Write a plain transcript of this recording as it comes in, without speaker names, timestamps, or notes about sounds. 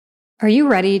Are you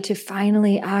ready to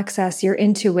finally access your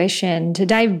intuition, to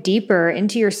dive deeper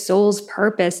into your soul's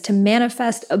purpose, to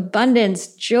manifest abundance,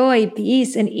 joy,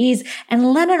 peace, and ease,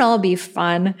 and let it all be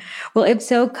fun? Well, if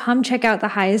so, come check out the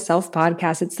Highest Self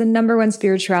podcast. It's the #1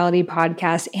 spirituality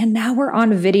podcast, and now we're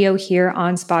on video here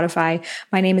on Spotify.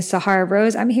 My name is Sahara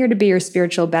Rose. I'm here to be your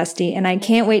spiritual bestie, and I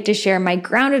can't wait to share my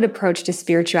grounded approach to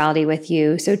spirituality with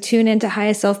you. So tune into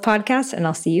Highest Self podcast, and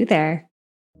I'll see you there.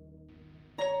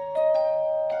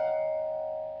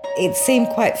 It seemed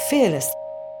quite fearless.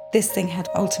 This thing had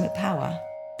ultimate power.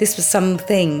 This was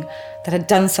something that had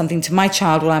done something to my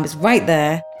child while I was right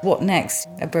there. What next?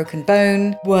 A broken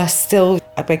bone? Worse still,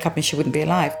 I'd wake up and she wouldn't be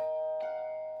alive.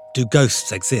 Do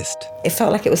ghosts exist? It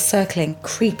felt like it was circling,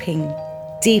 creeping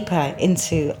deeper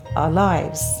into our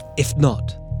lives. If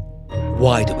not,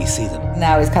 why do we see them?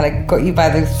 Now it's kind of got you by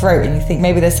the throat and you think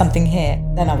maybe there's something here.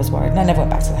 Then I was worried and I never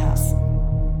went back to the house.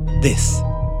 This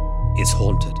is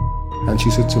Haunted. And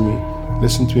she said to me,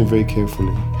 listen to me very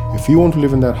carefully. If you want to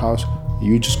live in that house,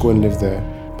 you just go and live there,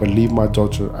 but leave my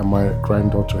daughter and my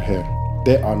granddaughter here.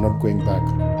 They are not going back.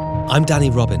 I'm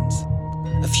Danny Robbins.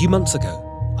 A few months ago,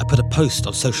 I put a post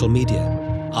on social media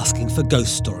asking for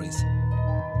ghost stories.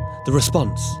 The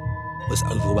response was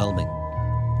overwhelming.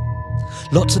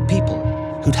 Lots of people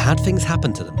who'd had things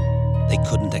happen to them they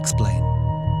couldn't explain.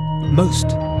 Most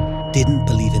didn't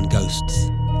believe in ghosts,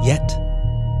 yet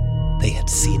they had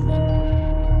seen one.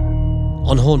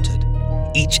 On Haunted,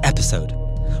 each episode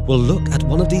will look at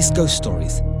one of these ghost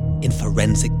stories in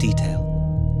forensic detail.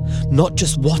 Not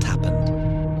just what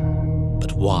happened,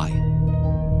 but why.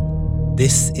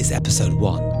 This is episode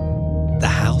 1, The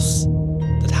House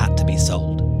That Had to Be Sold.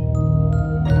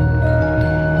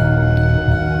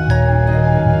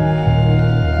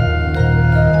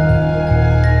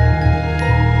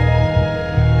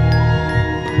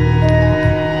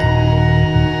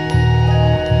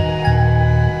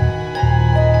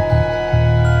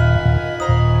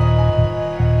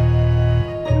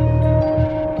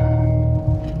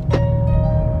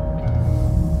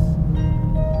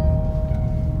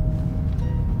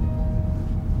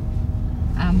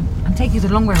 Take you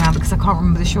the long way around because I can't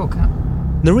remember the shortcut.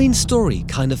 Noreen's story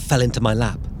kind of fell into my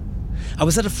lap. I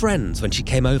was at a friend's when she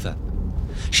came over.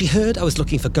 She heard I was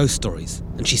looking for ghost stories,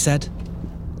 and she said,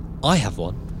 I have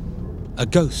one. A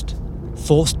ghost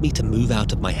forced me to move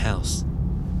out of my house.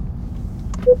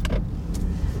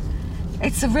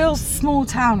 It's a real small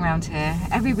town around here.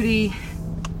 Everybody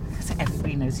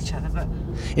knows each other, but...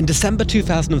 In December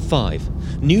 2005,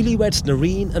 newlyweds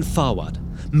Noreen and Farwad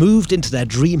moved into their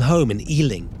dream home in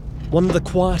Ealing, one of the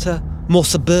quieter, more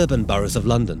suburban boroughs of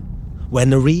London, where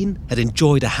Noreen had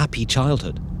enjoyed a happy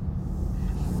childhood.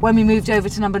 When we moved over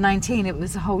to number 19, it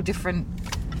was a whole different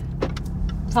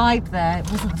vibe there.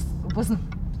 It wasn't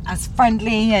as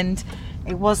friendly and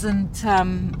it wasn't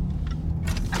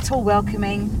at all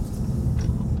welcoming.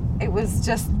 It was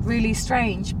just really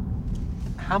strange.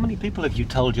 How many people have you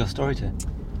told your story to?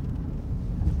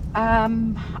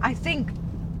 I think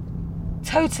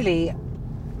totally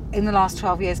in the last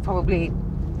 12 years, probably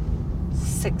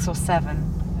 6 or 7.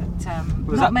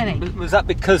 But, not many. Was that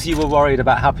because you were worried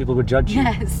about how people would judge you?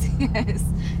 Yes,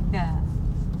 yeah,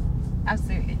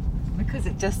 absolutely. Because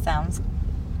it just sounds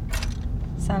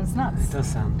nuts. It does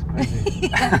sound crazy.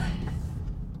 Yeah.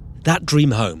 That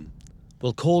dream home,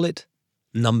 we'll call it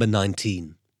number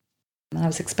 19. I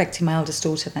was expecting my eldest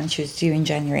daughter then, she was due in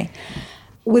January.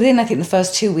 Within, I think, the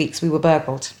first 2 weeks, we were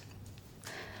burgled.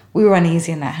 We were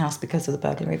uneasy in that house because of the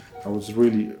burglary. I was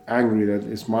really angry that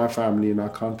it's my family and I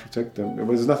can't protect them.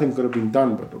 There's nothing could have been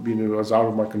done, but it was out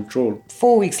of my control.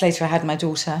 4 weeks later, I had my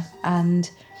daughter and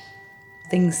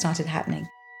things started happening.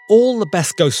 All the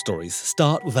best ghost stories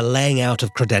start with a laying out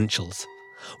of credentials.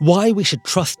 Why we should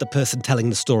trust the person telling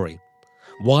the story.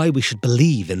 Why we should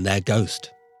believe in their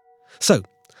ghost. So,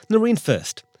 Noreen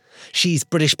first. She's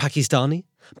British Pakistani,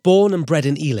 born and bred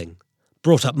in Ealing.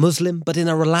 Brought up Muslim, but in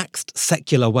a relaxed,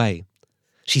 secular way.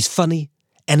 She's funny,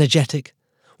 energetic,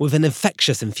 with an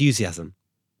infectious enthusiasm.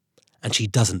 And she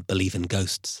doesn't believe in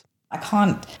ghosts. I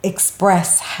can't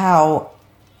express how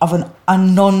of a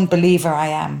non-believer I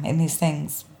am in these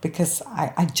things, because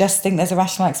I just think there's a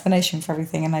rational explanation for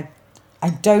everything, and I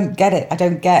don't get it. I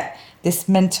don't get this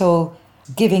mental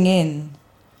giving in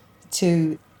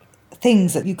to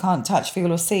things that you can't touch,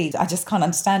 feel or see. I just can't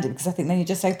understand it, because I think then you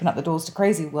just open up the doors to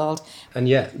crazy world. And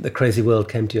yet the crazy world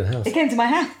came to your house. It came to my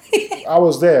house. I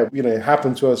was there, it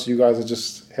happened to us. You guys are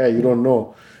just, hey, you don't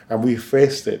know. And we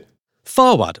faced it.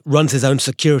 Farwad runs his own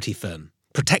security firm,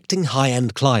 protecting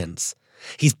high-end clients.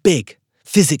 He's big,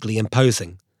 physically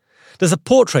imposing. There's a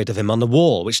portrait of him on the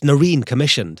wall, which Noreen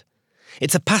commissioned.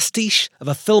 It's a pastiche of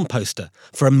a film poster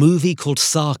for a movie called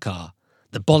Sarkar,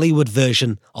 the Bollywood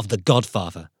version of The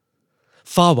Godfather.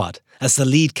 Fawad as the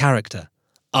lead character,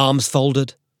 arms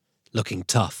folded, looking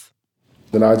tough.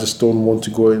 Then I just don't want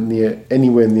to go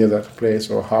anywhere near that place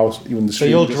or house, even the street. So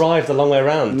you'll drive the long way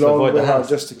around to avoid the house?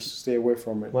 Just to stay away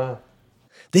from it. Wow.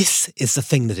 This is the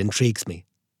thing that intrigues me.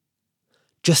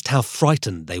 Just how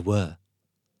frightened they were.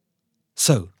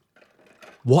 So,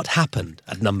 what happened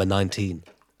at number 19?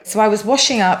 So I was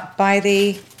washing up by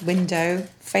the window,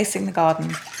 facing the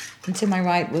garden, and to my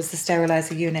right was the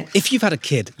steriliser unit. If you've had a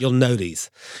kid, you'll know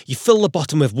these. You fill the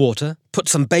bottom with water, put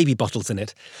some baby bottles in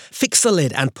it, fix the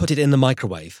lid and put it in the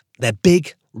microwave. They're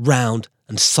big, round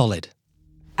and solid.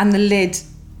 And the lid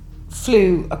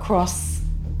flew across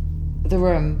the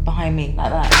room behind me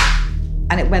like that.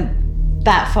 And it went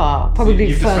that far, probably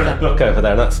You've further. You've just read a book over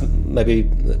there, and that's maybe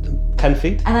 10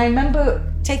 feet? And I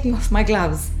remember taking off my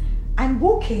gloves and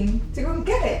walking to go and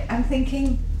get it and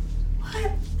thinking,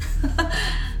 what?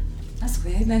 That's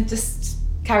weird. And then just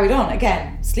carried on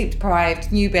again, sleep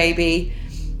deprived, new baby.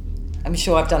 I'm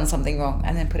sure I've done something wrong,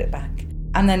 and then put it back.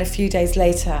 And then a few days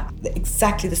later,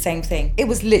 exactly the same thing. It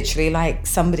was literally like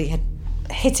somebody had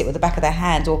hit it with the back of their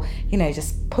hand or,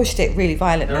 just pushed it really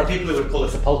violently. There are people who would call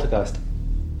this a poltergeist.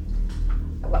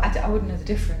 I wouldn't know the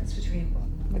difference between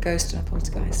a ghost and a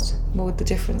poltergeist. What would the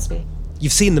difference be?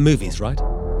 You've seen the movies, right?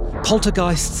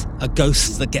 Poltergeists are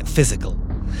ghosts that get physical.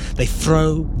 They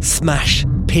throw, smash,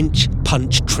 pinch,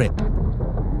 punch, trip.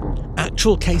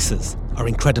 Actual cases are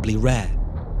incredibly rare.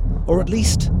 Or at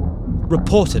least,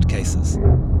 reported cases.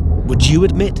 Would you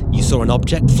admit you saw an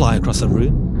object fly across a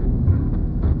room?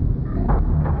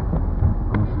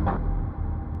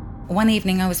 One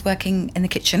evening I was working in the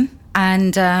kitchen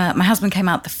and my husband came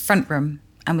out the front room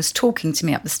and was talking to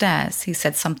me up the stairs. He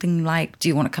said something like, "Do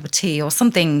you want a cup of tea?" or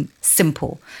something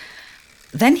simple.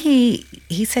 Then he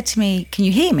said to me, "Can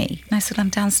you hear me?" And I said, "I'm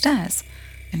downstairs."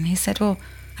 And he said, "Well,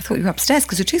 I thought you were upstairs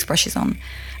because your toothbrush is on."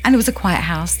 And it was a quiet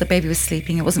house. The baby was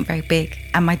sleeping. It wasn't very big.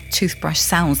 And my toothbrush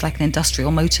sounds like an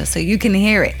industrial motor, so you can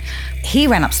hear it. He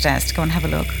ran upstairs to go and have a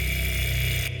look.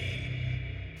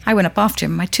 I went up after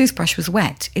him. My toothbrush was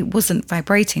wet. It wasn't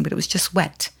vibrating, but it was just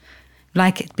wet,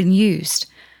 like it'd been used.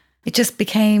 It just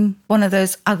became one of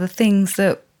those other things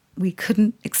that we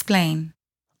couldn't explain.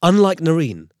 Unlike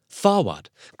Noreen, Fawad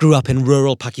grew up in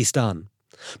rural Pakistan,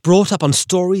 brought up on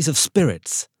stories of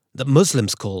spirits that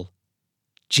Muslims call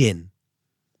jinn.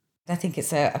 I think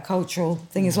it's a cultural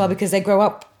thing as well, because they grow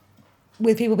up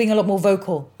with people being a lot more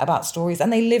vocal about stories,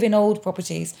 and they live in old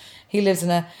properties. He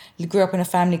grew up in a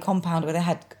family compound where they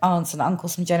had aunts and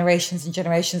uncles from generations and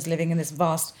generations living in this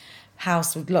vast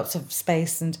house with lots of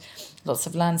space and lots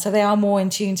of land. So they are more in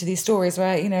tune to these stories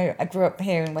where, I grew up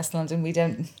here in West London, we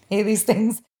don't hear these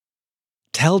things.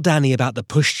 Tell Danny about the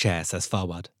pushchair, says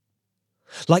Fawad.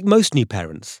 Like most new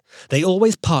parents, they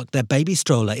always park their baby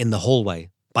stroller in the hallway,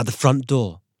 by the front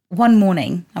door. One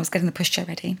morning, I was getting the pushchair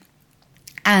ready,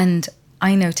 and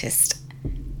I noticed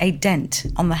a dent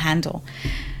on the handle.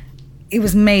 It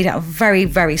was made out of very,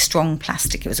 very strong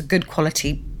plastic. It was a good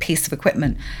quality piece of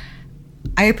equipment.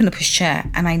 I opened the pushchair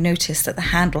and I noticed that the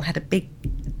handle had a big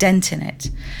dent in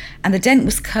it. And the dent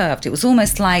was curved. It was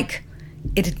almost like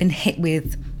it had been hit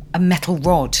with a metal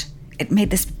rod. It made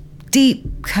this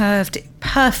deep, curved,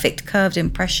 perfect curved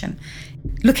impression.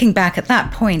 Looking back at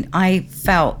that point, I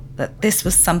felt that this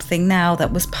was something now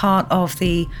that was part of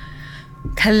the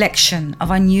collection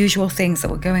of unusual things that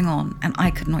were going on, and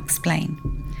I could not explain.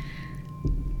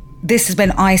 This is when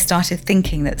I started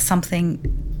thinking that something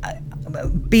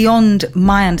beyond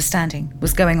my understanding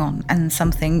was going on, and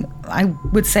something I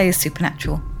would say is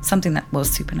supernatural, something that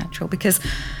was supernatural, because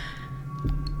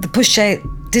the pushchair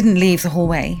didn't leave the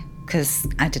hallway because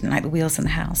I didn't like the wheels in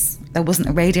the house. There wasn't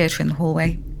a radiator in the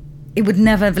hallway. It would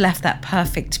never have left that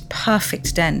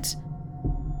perfect dent.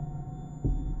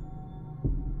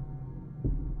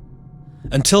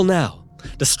 Until now,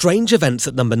 the strange events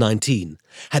at number 19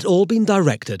 had all been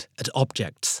directed at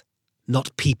objects,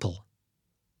 not people.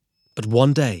 But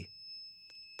one day,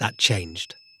 that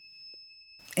changed.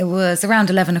 It was around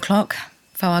 11 o'clock.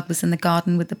 Fawad was in the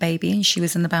garden with the baby and she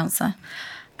was in the bouncer.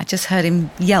 I just heard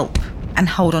him yelp and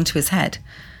hold onto his head.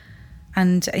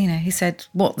 And, he said,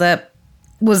 "What the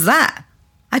was that?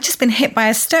 I'd just been hit by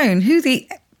a stone. Who the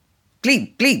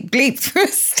bleep, bleep, bleep threw a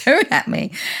stone at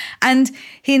me?" And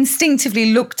he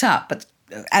instinctively looked up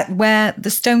at where the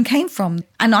stone came from.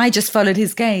 And I just followed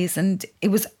his gaze, and it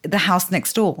was the house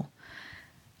next door.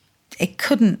 It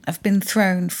couldn't have been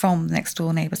thrown from the next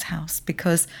door neighbour's house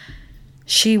because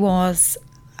she was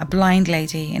a blind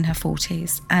lady in her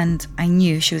 40s, and I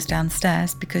knew she was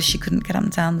downstairs because she couldn't get up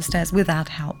and down the stairs without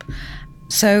help.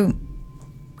 So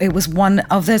it was one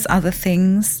of those other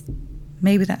things.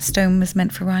 Maybe that stone was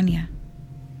meant for Rania.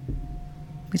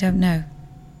 We don't know.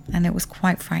 And it was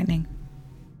quite frightening.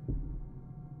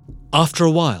 After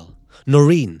a while,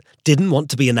 Noreen didn't want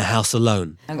to be in the house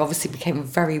alone. And obviously became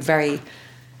very, very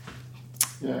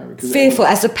fearful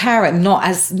as a parent,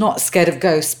 not scared of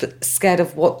ghosts, but scared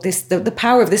of what the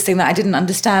power of this thing that I didn't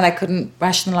understand, I couldn't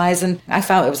rationalise, and I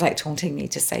felt it was like taunting me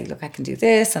to say, look, I can do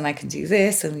this and I can do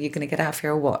this, and you're going to get out of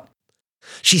here or what?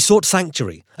 She sought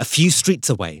sanctuary a few streets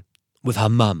away with her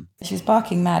mum. She was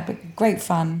barking mad, but great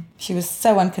fun. She was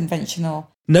so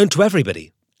unconventional. Known to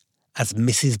everybody as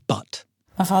Mrs. Butt.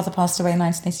 My father passed away in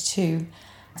 1982.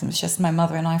 It was just my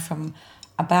mother and I from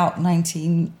about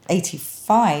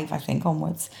 1985, I think,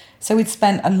 onwards. So we'd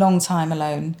spent a long time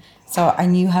alone. So I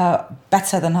knew her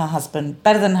better than her husband,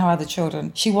 better than her other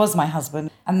children. She was my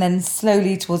husband. And then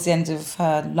slowly towards the end of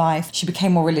her life, she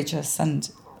became more religious, and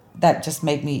that just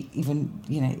made me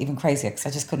even crazier because I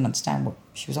just couldn't understand what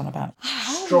she was on about.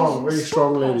 Strong, very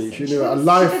strong lady. She knew a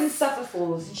life. She didn't suffer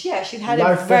fools. She'd had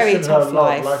Life a very tested her tough a lot.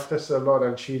 life. Life tested her a lot,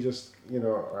 and she just,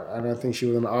 and I think she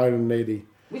was an iron lady.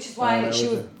 Which is why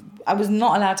I was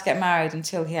not allowed to get married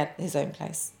until he had his own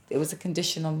place. It was a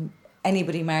condition on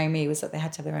anybody marrying me was that they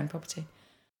had to have their own property.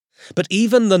 But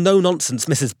even the no-nonsense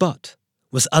Mrs. Butt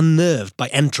was unnerved by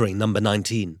entering number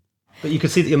 19. But you could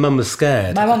see that your mum was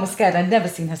scared. My mum was scared. I'd never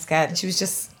seen her scared. She was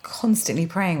just constantly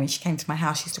praying when she came to my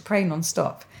house. She used to pray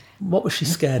non-stop. What was she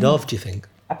scared of, do you think?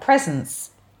 A presence.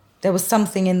 There was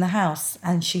something in the house,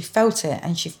 and she felt it,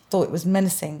 and she thought it was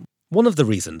menacing. One of the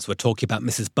reasons we're talking about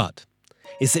Mrs. Butt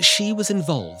is that she was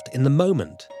involved in the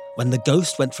moment when the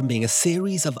ghost went from being a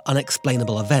series of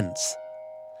unexplainable events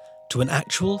to an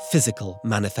actual physical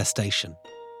manifestation.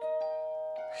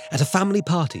 At a family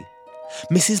party,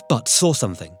 Mrs. Butt saw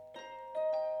something.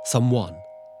 Someone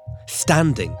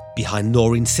standing behind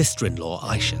Noreen's sister-in-law,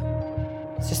 Aisha.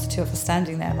 It's just the two of us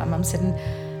standing there. My mum said,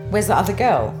 where's the other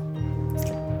girl? I was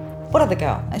like, what other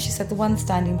girl? And she said, the one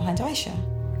standing behind Aisha.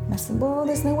 And I said, well,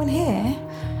 there's no one here.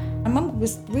 My mum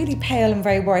was really pale and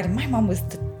very worried, and my mum was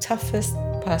the toughest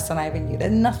person I ever knew.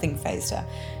 Nothing fazed her.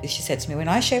 She said to me, when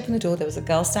Aisha opened the door, there was a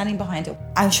girl standing behind her,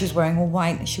 and she was wearing all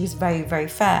white, and she was very, very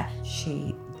fair.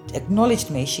 She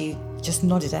acknowledged me. She just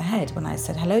nodded her head when I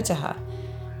said hello to her.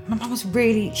 My mum was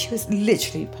she was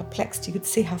literally perplexed. You could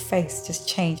see her face just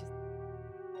change.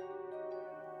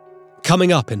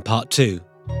 Coming up in part 2,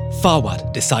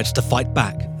 Fawad decides to fight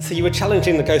back. So you were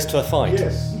challenging the ghost to a fight?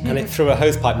 Yes. And it threw a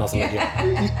hosepipe nozzle at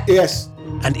you? Yes.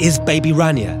 And is baby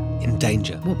Rania in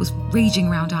danger? What was raging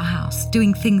around our house,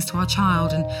 doing things to our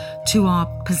child and to our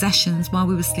possessions while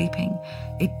we were sleeping,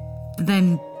 it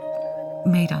then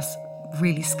made us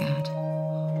really scared.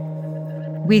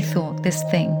 We thought this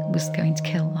thing was going to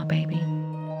kill our baby.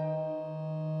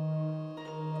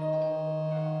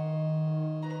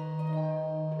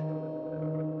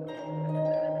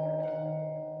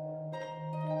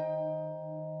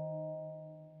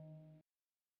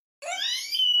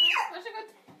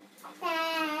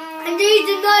 I need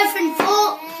a knife and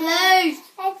fork, please.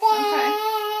 Okay.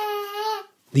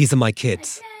 These are my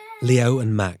kids, Leo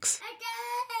and Max.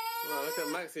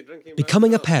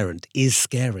 Becoming a parent is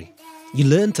scary. You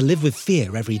learn to live with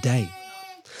fear every day.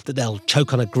 That they'll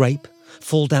choke on a grape,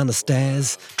 fall down the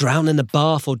stairs, drown in a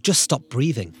bath, or just stop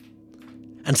breathing.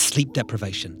 And sleep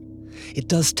deprivation. It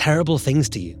does terrible things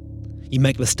to you. You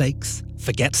make mistakes,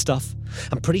 forget stuff.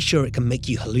 I'm pretty sure it can make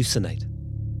you hallucinate.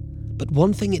 But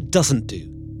one thing it doesn't do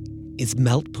is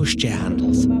melt pushchair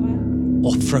handles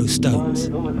or throw stones.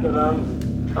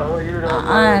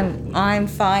 I'm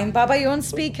fine. Baba, you on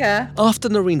speaker? After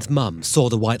Noreen's mum saw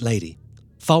the white lady,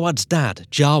 Fawad's dad,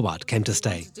 Jawad, came to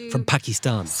stay from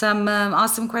Pakistan.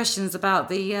 Ask some questions about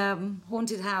the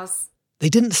haunted house. They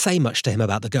didn't say much to him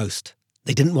about the ghost.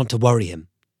 They didn't want to worry him.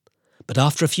 But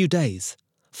after a few days,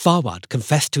 Fawad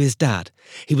confessed to his dad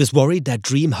he was worried their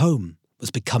dream home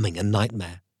was becoming a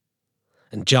nightmare.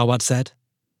 And Jawad said,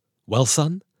 well,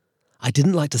 son, I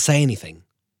didn't like to say anything,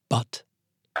 but...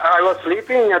 I was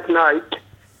sleeping at night.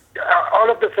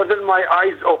 All of a sudden, my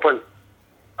eyes opened.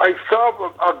 I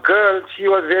saw a girl, she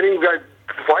was wearing a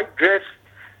white dress,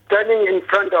 standing in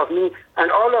front of me,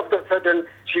 and all of a sudden,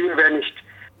 she vanished.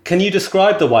 Can you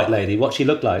describe the white lady, what she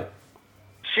looked like?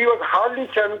 She was hardly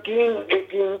 17,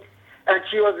 18, and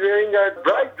she was wearing a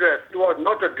bright dress. It was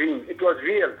not a dream, it was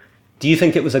real. Do you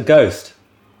think it was a ghost?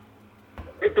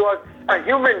 It was a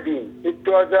human being. It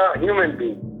was a human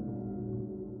being.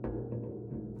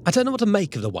 I don't know what to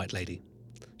make of the white lady.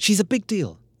 She's a big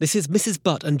deal. This is Mrs.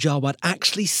 Butt and Jawad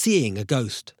actually seeing a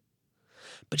ghost.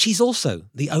 But she's also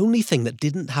the only thing that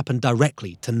didn't happen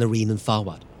directly to Noreen and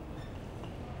Farwad.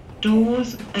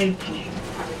 Doors opening.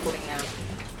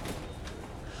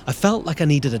 I felt like I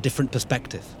needed a different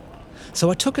perspective, so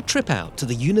I took a trip out to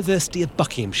the University of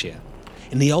Buckinghamshire,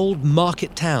 in the old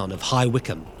market town of High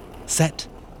Wycombe, set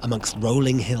amongst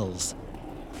rolling hills.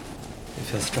 It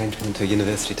feels strange coming to a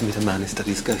university to meet a man who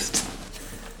studies ghosts.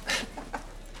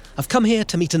 I've come here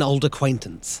to meet an old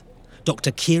acquaintance,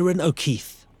 Dr. Kieran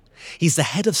O'Keefe. He's the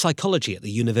head of psychology at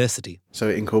the university. So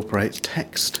it incorporates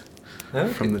text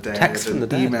from the dead, text from the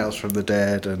dead, emails from the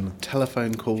dead, and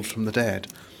telephone calls from the dead.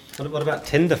 What about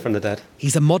Tinder from the dead?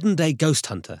 He's a modern-day ghost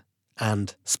hunter,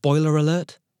 and, spoiler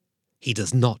alert, he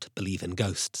does not believe in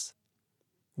ghosts.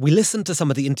 We listened to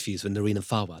some of the interviews with Noreen and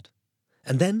Farwad,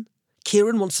 and then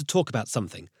Kieran wants to talk about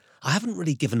something I haven't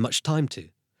really given much time to,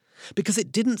 because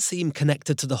it didn't seem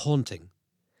connected to the haunting.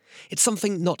 It's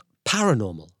something not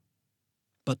paranormal,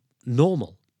 but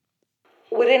normal.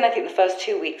 Within, I think, the first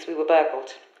 2 weeks, we were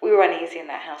burgled. We were uneasy in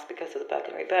that house because of the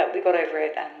burglary, but we got over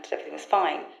it and everything was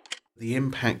fine. The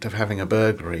impact of having a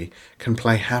burglary can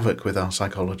play havoc with our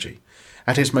psychology.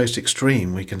 At its most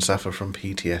extreme, we can suffer from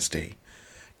PTSD.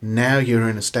 Now you're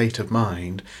in a state of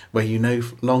mind where you no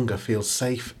longer feel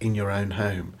safe in your own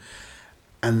home.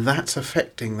 And that's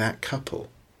affecting that couple.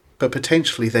 But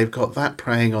potentially they've got that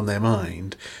preying on their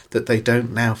mind that they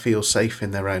don't now feel safe in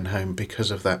their own home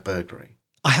because of that burglary.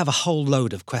 I have a whole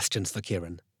load of questions for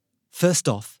Kieran. First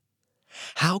off,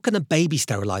 how can a baby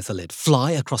steriliser lid fly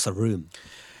across a room?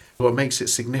 What makes it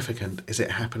significant is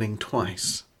it happening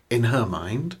twice, in her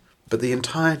mind, but the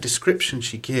entire description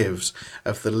she gives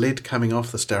of the lid coming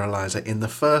off the steriliser in the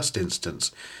first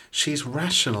instance, she's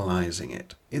rationalising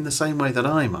it in the same way that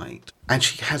I might. And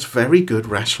she has very good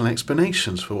rational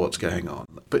explanations for what's going on,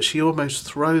 but she almost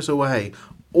throws away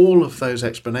all of those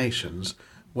explanations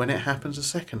when it happens a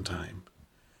second time.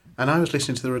 And I was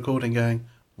listening to the recording going,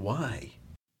 why?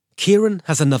 Kieran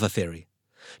has another theory.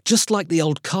 Just like the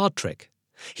old card trick,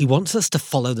 he wants us to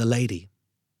follow the lady.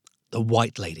 The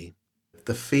white lady.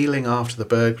 The feeling after the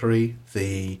burglary,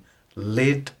 the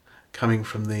lid coming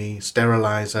from the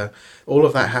steriliser, all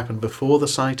of that happened before the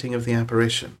sighting of the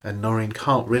apparition. And Noreen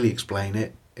can't really explain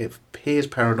it. It appears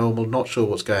paranormal, not sure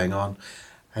what's going on.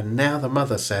 And now the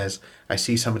mother says, I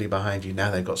see somebody behind you. Now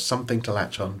they've got something to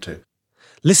latch on to.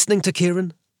 Listening to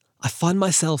Kieran, I find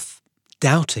myself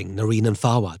doubting Noreen and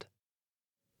Farwad.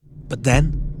 But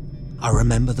then I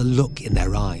remember the look in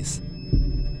their eyes.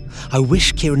 I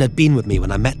wish Kieran had been with me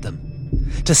when I met them,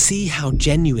 to see how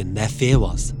genuine their fear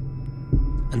was,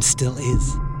 and still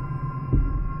is.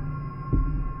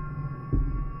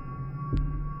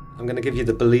 I'm going to give you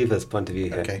the believer's point of view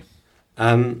here. Okay.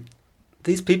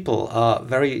 These people are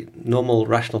very normal,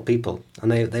 rational people,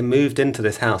 and they moved into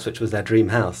this house, which was their dream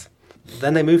house.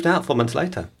 Then they moved out 4 months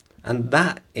later. And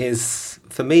that is,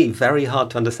 for me, very hard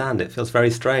to understand. It feels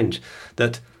very strange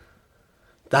that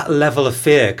that level of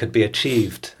fear could be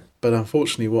achieved. But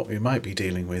unfortunately, what we might be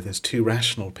dealing with is two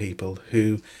rational people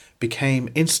who became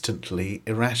instantly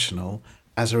irrational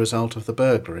as a result of the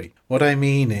burglary. What I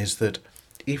mean is that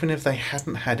even if they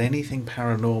hadn't had anything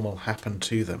paranormal happen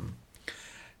to them,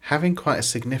 having quite a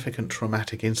significant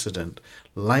traumatic incident,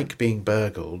 like being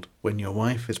burgled when your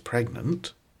wife is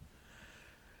pregnant,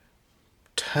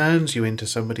 turns you into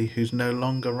somebody who's no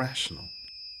longer rational.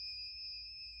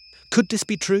 Could this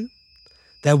be true?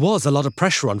 There was a lot of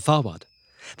pressure on Farwad,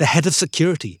 the head of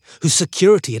security, whose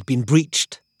security had been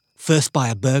breached, first by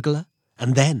a burglar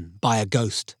and then by a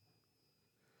ghost.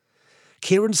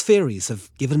 Kieran's theories have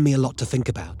given me a lot to think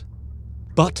about.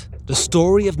 But the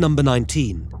story of number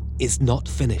 19 is not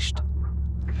finished.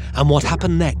 And what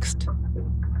happened next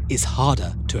is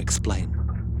harder to explain.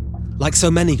 Like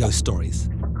so many ghost stories,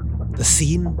 the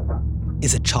scene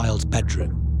is a child's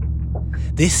bedroom.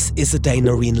 This is the day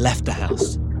Noreen left the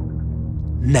house,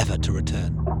 never to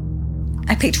return.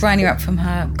 I picked Rania up from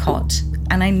her cot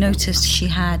and I noticed she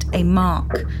had a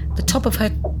mark, the top of her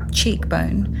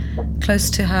cheekbone, close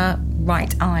to her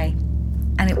right eye.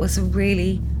 And it was a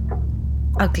really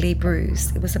ugly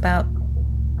bruise. It was about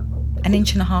 1.5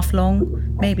 inches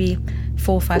long, maybe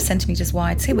 4 or 5 centimetres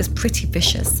wide. So it was pretty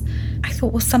vicious. I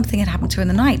thought, well, something had happened to her in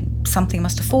the night. Something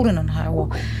must have fallen on her. Or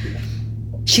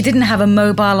she didn't have a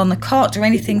mobile on the cot or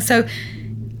anything. So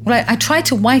I tried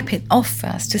to wipe it off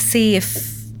first to see if...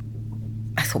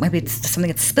 I thought maybe it's something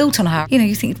had spilt on her. You know,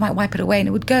 you think you might wipe it away and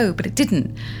it would go, but it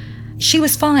didn't. She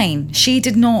was fine. She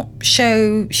did not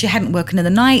show... She hadn't woken in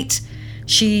the night.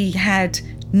 She had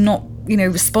not,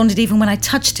 responded even when I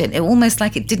touched it. It almost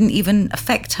like it didn't even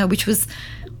affect her, which was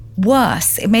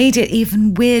worse. It made it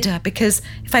even weirder, because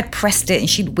if I'd pressed it and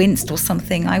she'd winced or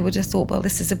something, I would have thought, well,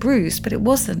 this is a bruise, but it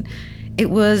wasn't. It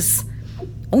was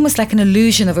almost like an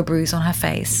illusion of a bruise on her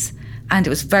face, and it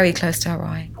was very close to her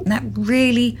eye. And that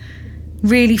really,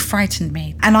 really frightened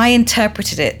me. And I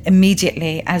interpreted it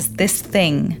immediately as this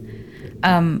thing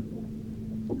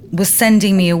was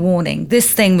sending me a warning.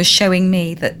 This thing was showing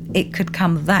me that it could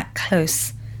come that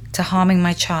close to harming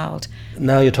my child.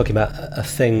 Now you're talking about a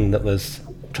thing that was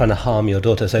trying to harm your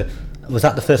daughter. So was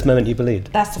that the first moment you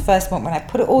believed? That's the first moment when I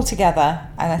put it all together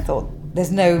and I thought,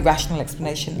 there's no rational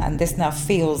explanation, and this now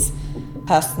feels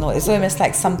personal. It's almost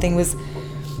like something was...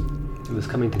 It was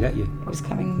coming to get you. It was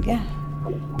coming, yeah.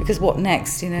 Because what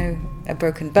next, a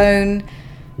broken bone?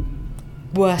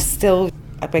 Worse still,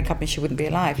 I'd wake up and she wouldn't be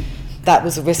alive. That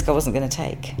was a risk I wasn't going to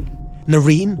take.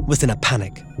 Noreen was in a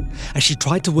panic. As she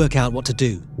tried to work out what to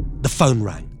do, the phone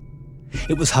rang.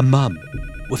 It was her mum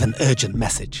with an urgent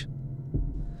message.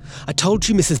 I told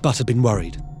you Mrs. Butt had been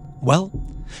worried. Well,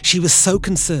 she was so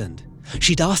concerned,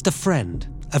 she'd asked a friend,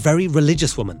 a very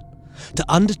religious woman, to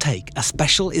undertake a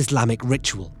special Islamic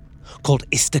ritual called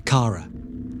istikhara,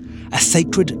 a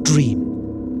sacred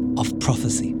dream of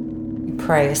prophecy. You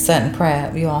pray a certain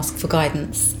prayer, you ask for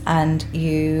guidance, and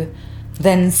you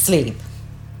then sleep.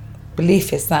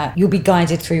 Belief is that you'll be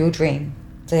guided through your dream.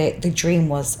 The dream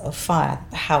was of fire.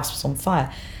 The house was on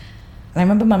fire. And I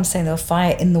remember Mum saying there was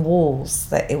fire in the walls,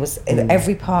 that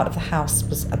every part of the house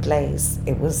was ablaze.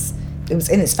 It was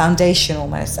in its foundation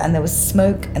almost, and there was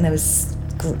smoke and there was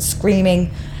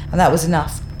screaming, and that was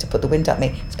enough to put the wind up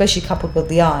me, especially coupled with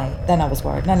the eye. Then I was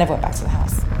worried, and I never went back to the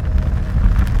house.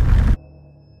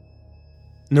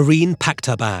 Noreen packed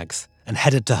her bags and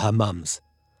headed to her mum's.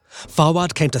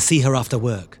 Fawad came to see her after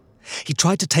work. He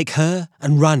tried to take her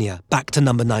and Rania back to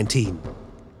number 19,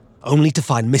 only to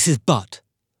find Mrs. Butt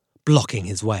blocking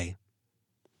his way.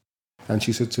 And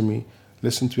she said to me,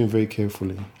 listen to me very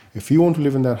carefully. If you want to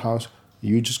live in that house,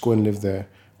 you just go and live there,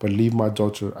 but leave my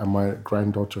daughter and my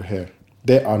granddaughter here.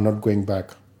 They are not going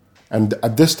back. And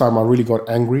at this time, I really got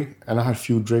angry, and I had a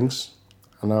few drinks,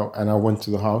 and I went to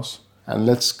the house. And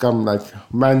let's come like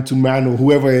man to man, or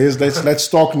whoever it is. Let's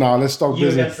talk now. Let's talk You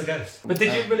business. against the ghost. But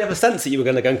did you really have a sense that you were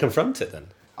going to go and confront it then?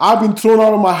 I've been thrown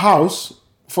out of my house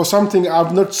for something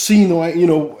I've not seen, or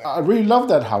I really loved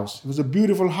that house. It was a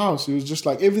beautiful house. It was just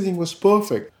like everything was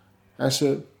perfect. I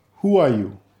said, "Who are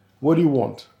you? What do you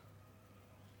want?"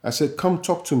 I said, "Come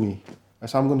talk to me." I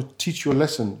said, "I'm going to teach you a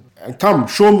lesson, and come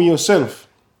show me yourself."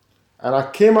 And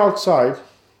I came outside.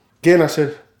 Again, I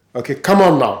said, "Okay, come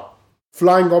on now."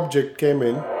 Flying object came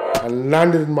in and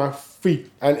landed in my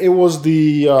feet, and it was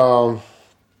the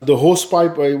hose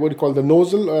pipe. What do you call it? The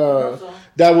nozzle?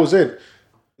 That was it.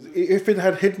 If it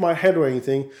had hit my head or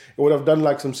anything, it would have done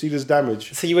like some serious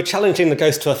damage. So you were challenging the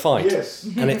ghost to a fight? Yes.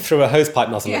 And it threw a hosepipe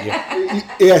nozzle at you?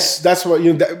 Yes, that's what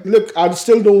look, I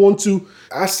still don't want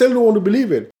to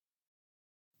believe it.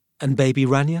 And baby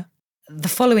Rania? The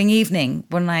following evening,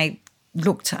 when I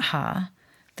looked at her,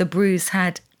 the bruise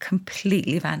had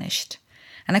completely vanished.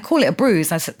 And I call it a bruise.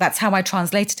 That's how I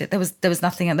translated it. There was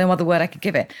nothing, no other word I could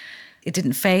give it. It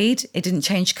didn't fade. It didn't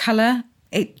change colour.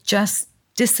 It just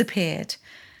disappeared.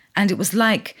 And it was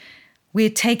like we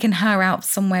had taken her out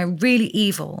somewhere really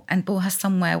evil and brought her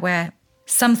somewhere where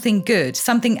something good,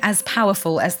 something as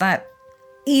powerful as that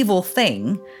evil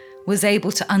thing, was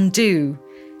able to undo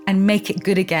and make it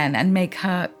good again and make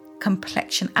her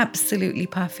complexion absolutely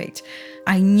perfect.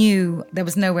 I knew there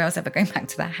was no way I was ever going back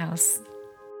to that house.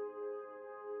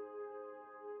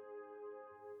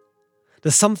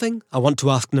 There's something I want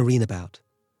to ask Noreen about.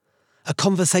 A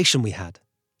conversation we had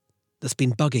that's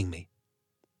been bugging me.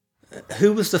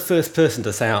 Who was the first person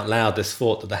to say out loud this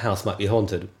thought that the house might be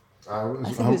haunted? I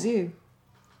think it was you.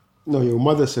 No, your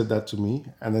mother said that to me,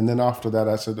 and then after that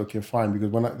I said, okay, fine, because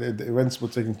when the events were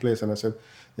taking place, and I said,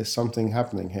 there's something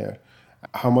happening here.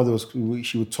 Her mother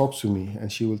she would talk to me,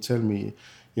 and she would tell me,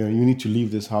 you need to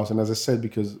leave this house. And as I said,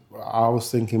 because I was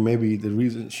thinking maybe the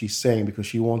reason she's saying because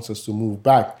she wants us to move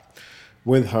back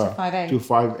with her to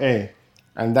 5A,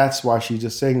 and that's why she's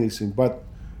just saying these things. But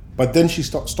then she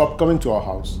stopped coming to our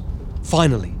house.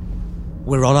 Finally,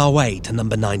 we're on our way to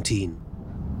number 19.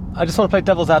 I just want to play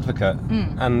devil's advocate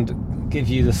and give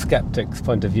you the skeptic's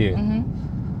point of view.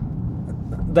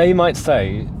 Mm-hmm. They might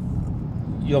say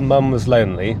your mum was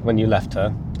lonely when you left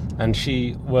her, and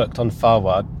she worked on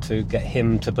Fawad to get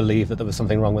him to believe that there was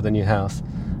something wrong with the new house,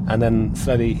 and then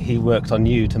slowly he worked on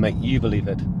you to make you believe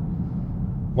it.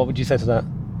 What would you say to that?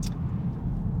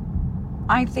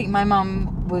 I think my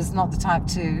mum was not the type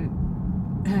to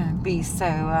be so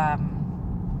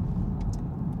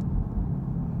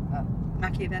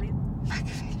Machiavellian.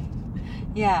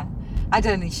 Yeah. I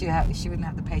don't think she wouldn't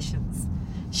have the patience.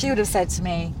 She would have said to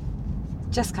me,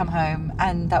 just come home,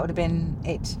 and that would have been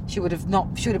it. She would have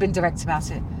been direct about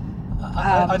it.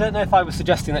 I don't know if I was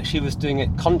suggesting that she was doing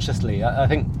it consciously. I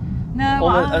think No,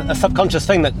 a subconscious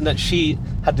thing that she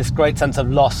had this great sense of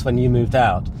loss when you moved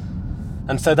out.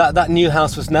 And so that new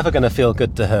house was never going to feel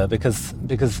good to her because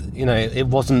you know, it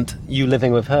wasn't you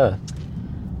living with her.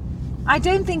 I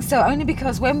don't think so, only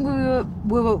because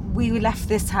when we left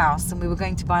this house and we were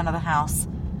going to buy another house,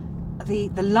 the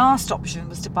last option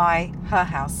was to buy her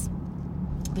house.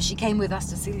 But she came with us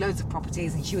to see loads of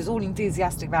properties and she was all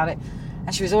enthusiastic about it,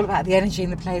 and she was all about the energy in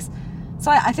the place. So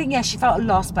I think, yeah, she felt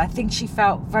lost, but I think she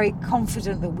felt very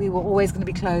confident that we were always going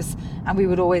to be close and we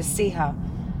would always see her.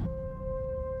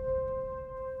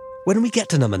 When we get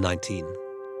to number 19,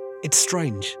 it's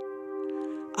strange.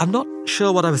 I'm not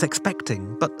sure what I was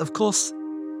expecting, but of course,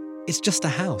 it's just a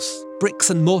house,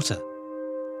 bricks and mortar.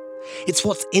 It's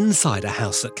what's inside a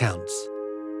house that counts.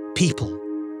 People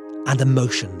and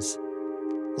emotions,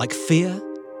 like fear,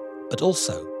 but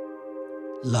also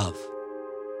love.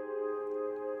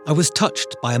 I was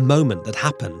touched by a moment that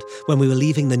happened when we were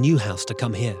leaving the new house to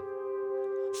come here.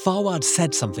 Farwad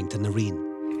said something to Noreen.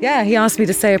 Yeah, he asked me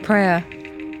to say a prayer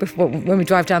before, when we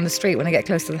drive down the street, when I get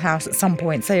close to the house, at some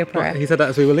point, say a prayer. What, he said that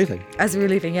as we were leaving? As we were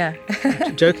leaving, yeah.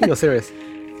 Joking or serious?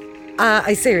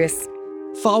 I'm serious.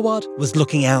 Farwad was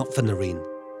looking out for Noreen.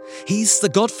 He's the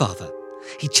godfather.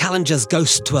 He challenges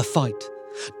ghosts to a fight,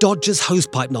 dodges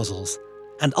hosepipe nozzles,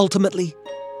 and ultimately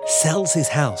sells his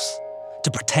house to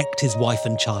protect his wife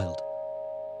and child.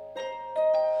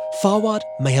 Farwad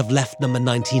may have left number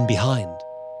 19 behind,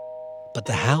 but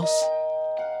the house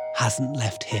hasn't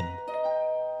left him.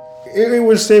 It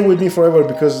will stay with me forever,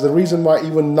 because the reason why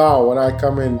even now when I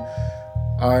come in,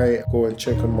 I go and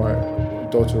check on my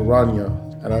daughter Rania,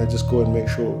 and I just go and make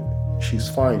sure she's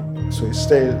fine. So it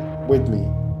stays with me.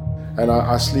 And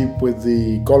I sleep with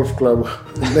the golf club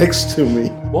next to me.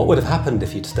 What would have happened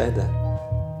if you'd stayed there?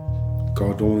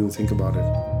 God, don't even think about it.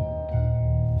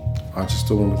 I just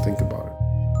don't want to think about it.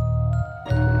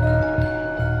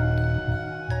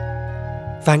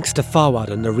 Thanks to Farwad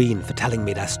and Noreen for telling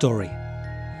me their story.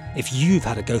 If you've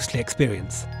had a ghostly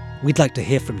experience, we'd like to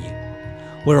hear from you.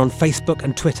 We're on Facebook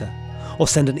and Twitter, or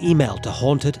send an email to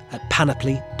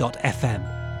haunted@panoply.fm.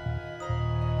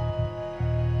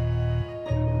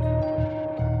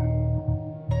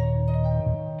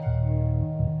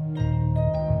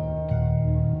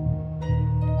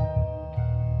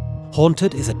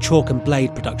 Haunted is a Chalk and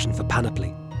Blade production for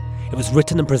Panoply. It was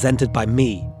written and presented by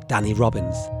me, Danny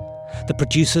Robbins. The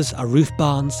producers are Ruth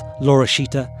Barnes, Laura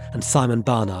Sheeter and Simon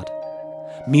Barnard.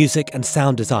 Music and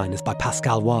sound design is by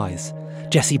Pascal Wise.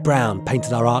 Jesse Brown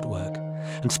painted our artwork.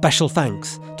 And special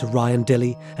thanks to Ryan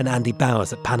Dilley and Andy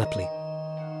Bowers at Panoply.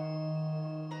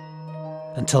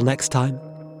 Until next time,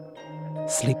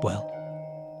 sleep well.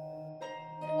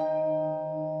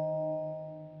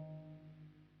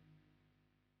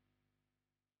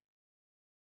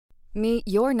 Meet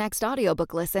your next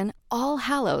audiobook listen, All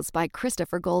Hallows by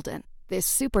Christopher Golden. This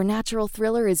supernatural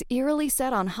thriller is eerily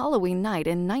set on Halloween night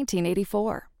in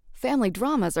 1984. Family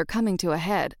dramas are coming to a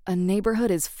head, a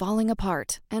neighborhood is falling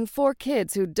apart, and 4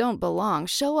 kids who don't belong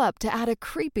show up to add a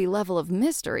creepy level of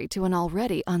mystery to an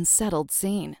already unsettled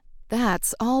scene.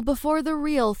 That's all before the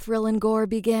real thrill and gore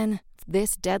begin.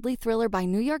 This deadly thriller by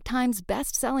New York Times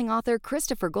best-selling author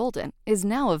Christopher Golden is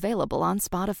now available on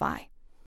Spotify.